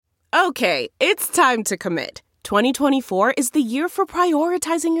Okay, it's time to commit. 2024 is the year for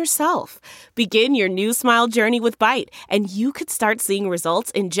prioritizing yourself. Begin your new smile journey with Byte, and you could start seeing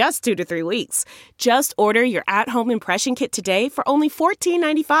results in just 2 to 3 weeks. Just order your at-home impression kit today for only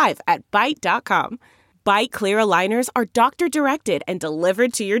 $14.95 at Byte.com. Byte Clear aligners are doctor-directed and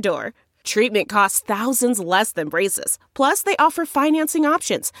delivered to your door. Treatment costs thousands less than braces. Plus, they offer financing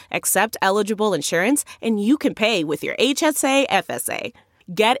options, accept eligible insurance, and you can pay with your HSA, FSA.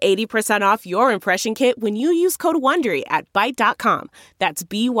 Get 80% off your impression kit when you use code WONDERY at Byte.com. That's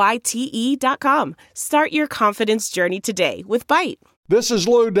BYTE.com. Start your confidence journey today with Byte. This is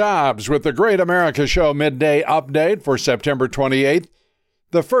Lou Dobbs with the Great America Show Midday Update for September 28th.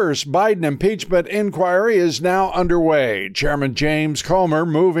 The first Biden impeachment inquiry is now underway. Chairman James Comer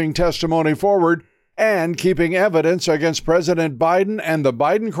moving testimony forward and keeping evidence against President Biden and the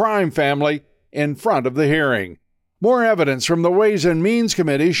Biden crime family in front of the hearing. More evidence from the Ways and Means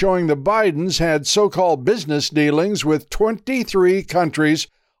Committee showing the Bidens had so-called business dealings with 23 countries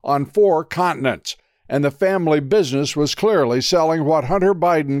on 4 continents, and the family business was clearly selling what Hunter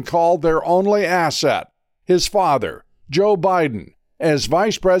Biden called their only asset, his father, Joe Biden, as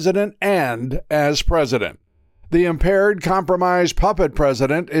vice president and as president. The impaired, compromised puppet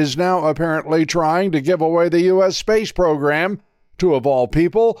president is now apparently trying to give away the U.S. space program to, of all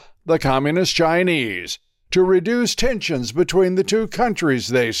people, the Communist Chinese, to reduce tensions between the 2 countries,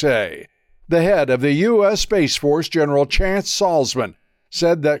 they say. The head of the U.S. Space Force, General Chance Salzman,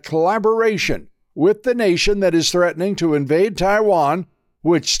 said that collaboration with the nation that is threatening to invade Taiwan,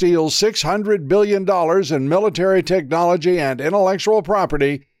 which steals $600 billion in military technology and intellectual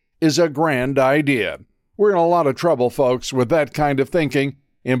property, is a grand idea. We're in a lot of trouble, folks, with that kind of thinking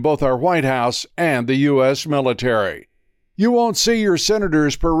in both our White House and the U.S. military. You won't see your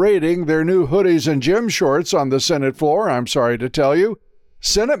senators parading their new hoodies and gym shorts on the Senate floor, I'm sorry to tell you.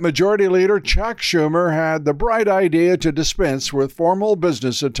 Senate Majority Leader Chuck Schumer had the bright idea to dispense with formal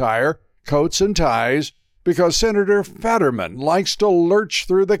business attire, coats and ties, because Senator Fetterman likes to lurch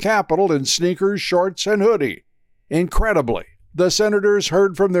through the Capitol in sneakers, shorts, and hoodie. Incredibly, the senators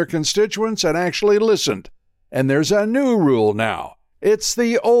heard from their constituents and actually listened. And there's a new rule now. It's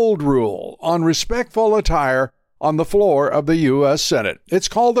the old rule on respectful attire on the floor of the U.S. Senate. It's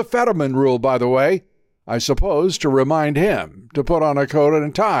called the Fetterman Rule, by the way, I suppose to remind him to put on a coat and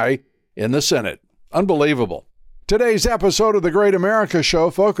a tie in the Senate. Unbelievable. Today's episode of the Great America Show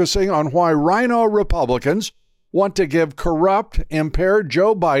focusing on why Rhino Republicans want to give corrupt, impaired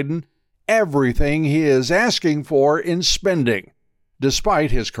Joe Biden everything he is asking for in spending, despite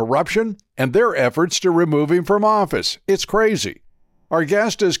his corruption and their efforts to remove him from office. It's crazy. Our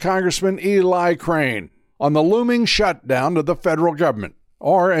guest is Congressman Eli Crane on the looming shutdown of the federal government,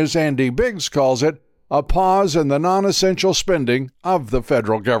 or as Andy Biggs calls it, a pause in the non-essential spending of the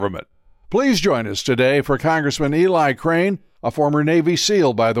federal government. Please join us today for Congressman Eli Crane, a former Navy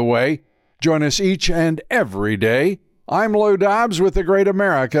SEAL, by the way. Join us each and every day. I'm Lou Dobbs with the Great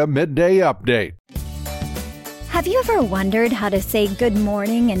America Midday Update. Have you ever wondered how to say good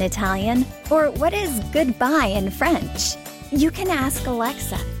morning in Italian? Or what is goodbye in French? You can ask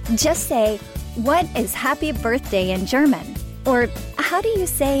Alexa. Just say, "What is happy birthday in German?" Or how do you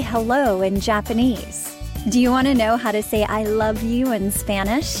say hello in Japanese? Do you want to know how to say I love you in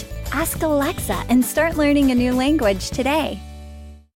Spanish? Ask Alexa and start learning a new language today.